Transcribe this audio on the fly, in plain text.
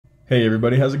Hey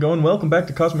everybody, how's it going? Welcome back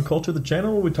to Cosmic Culture, the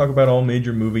channel where we talk about all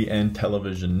major movie and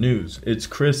television news. It's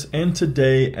Chris, and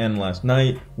today and last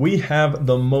night, we have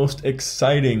the most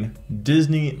exciting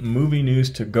Disney movie news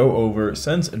to go over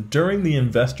since during the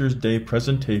Investors Day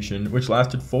presentation, which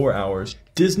lasted 4 hours,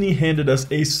 Disney handed us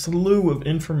a slew of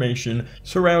information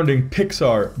surrounding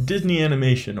Pixar, Disney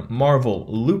Animation, Marvel,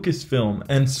 Lucasfilm,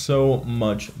 and so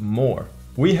much more.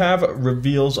 We have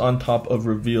reveals on top of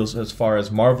reveals as far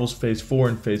as Marvel's Phase 4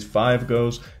 and Phase 5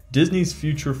 goes, Disney's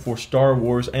future for Star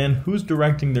Wars, and who's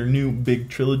directing their new big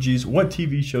trilogies, what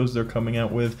TV shows they're coming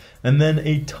out with, and then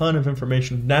a ton of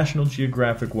information National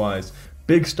Geographic wise.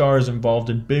 Big stars involved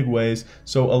in big ways,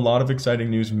 so a lot of exciting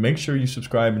news. Make sure you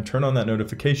subscribe and turn on that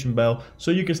notification bell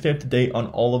so you can stay up to date on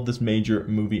all of this major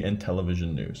movie and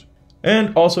television news.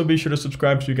 And also be sure to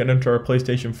subscribe so you can enter our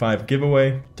PlayStation 5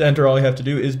 giveaway. To enter, all you have to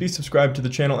do is be subscribed to the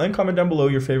channel and comment down below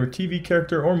your favorite TV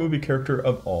character or movie character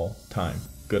of all time.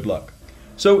 Good luck.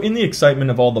 So in the excitement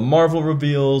of all the Marvel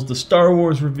reveals, the Star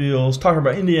Wars reveals, talking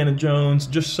about Indiana Jones,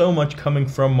 just so much coming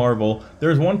from Marvel,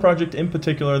 there's one project in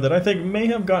particular that I think may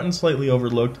have gotten slightly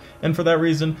overlooked, and for that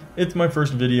reason, it's my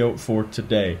first video for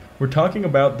today. We're talking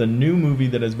about the new movie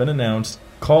that has been announced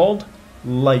called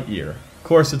Lightyear. Of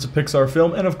course, it's a Pixar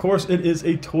film, and of course, it is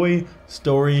a Toy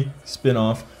Story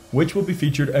spin-off, which will be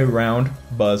featured around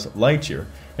Buzz Lightyear.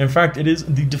 In fact, it is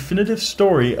the definitive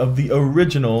story of the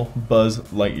original Buzz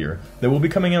Lightyear that will be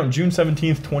coming out June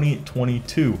 17th,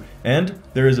 2022. And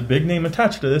there is a big name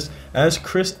attached to this, as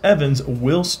Chris Evans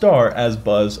will star as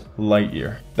Buzz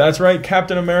Lightyear. That's right,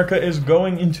 Captain America is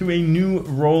going into a new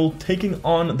role, taking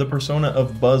on the persona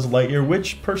of Buzz Lightyear,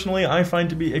 which personally I find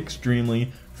to be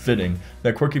extremely fitting.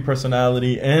 That quirky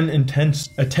personality and intense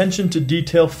attention to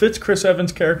detail fits Chris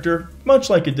Evans' character, much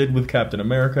like it did with Captain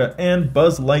America, and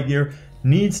Buzz Lightyear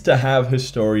needs to have his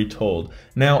story told.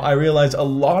 Now, I realize a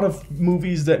lot of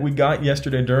movies that we got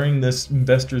yesterday during this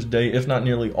Investors Day, if not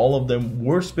nearly all of them,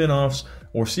 were spin-offs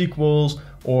or sequels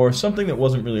or something that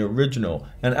wasn't really original.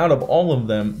 And out of all of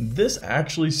them, this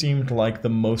actually seemed like the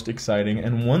most exciting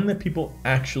and one that people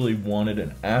actually wanted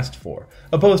and asked for.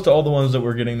 Opposed to all the ones that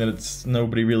we're getting that it's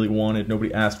nobody really wanted,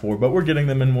 nobody asked for, but we're getting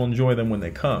them and we'll enjoy them when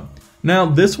they come. Now,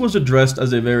 this was addressed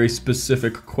as a very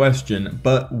specific question,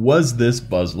 but was this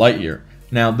Buzz Lightyear?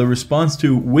 Now, the response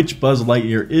to which Buzz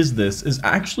Lightyear is this is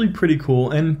actually pretty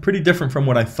cool and pretty different from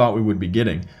what I thought we would be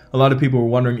getting. A lot of people were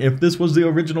wondering if this was the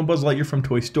original Buzz Lightyear from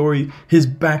Toy Story, his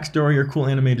backstory or cool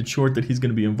animated short that he's going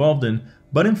to be involved in,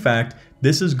 but in fact,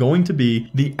 this is going to be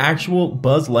the actual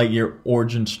Buzz Lightyear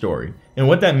origin story. And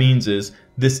what that means is,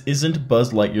 this isn't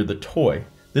Buzz Lightyear the toy.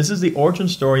 This is the origin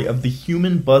story of the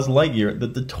human Buzz Lightyear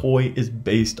that the toy is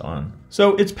based on.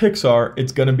 So it's Pixar,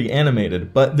 it's gonna be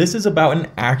animated, but this is about an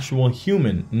actual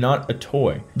human, not a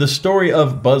toy. The story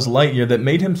of Buzz Lightyear that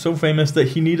made him so famous that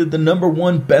he needed the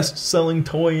 #1 best-selling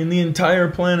toy in the entire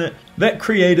planet, that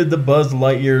created the Buzz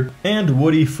Lightyear and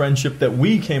Woody friendship that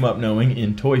we came up knowing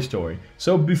in Toy Story.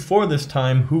 So before this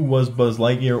time, who was Buzz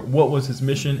Lightyear, what was his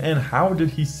mission, and how did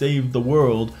he save the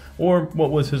world, or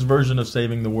what was his version of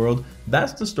saving the world?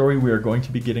 That's the story we are going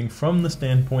to be getting from the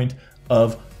standpoint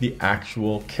of the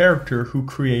actual character who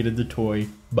created the toy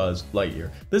Buzz Lightyear.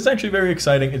 This is actually very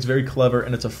exciting, it's very clever,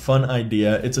 and it's a fun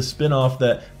idea. It's a spin-off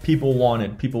that people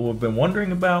wanted. People have been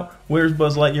wondering about, where's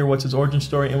Buzz Lightyear, what's his origin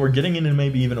story, and we're getting it in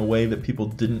maybe even a way that people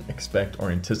didn't expect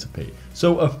or anticipate.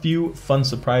 So a few fun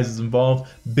surprises involved,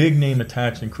 big name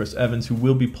attached in Chris Evans, who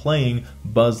will be playing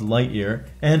Buzz Lightyear,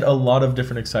 and a lot of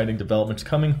different exciting developments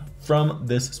coming from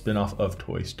this spin-off of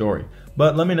Toy Story.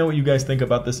 But let me know what you guys think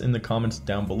about this in the comments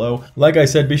down below. Like I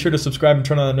said, be sure to subscribe and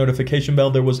turn on that notification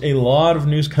bell. There was a lot of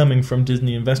news coming from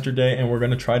Disney Investor Day, and we're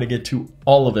going to try to get to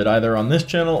all of it, either on this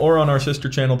channel or on our sister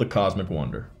channel, The Cosmic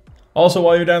Wonder. Also,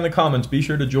 while you're down in the comments, be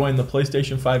sure to join the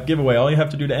PlayStation 5 giveaway. All you have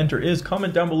to do to enter is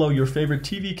comment down below your favorite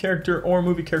TV character or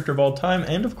movie character of all time,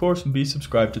 and of course, be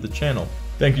subscribed to the channel.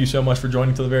 Thank you so much for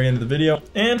joining till the very end of the video,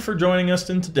 and for joining us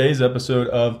in today's episode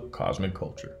of Cosmic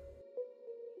Culture.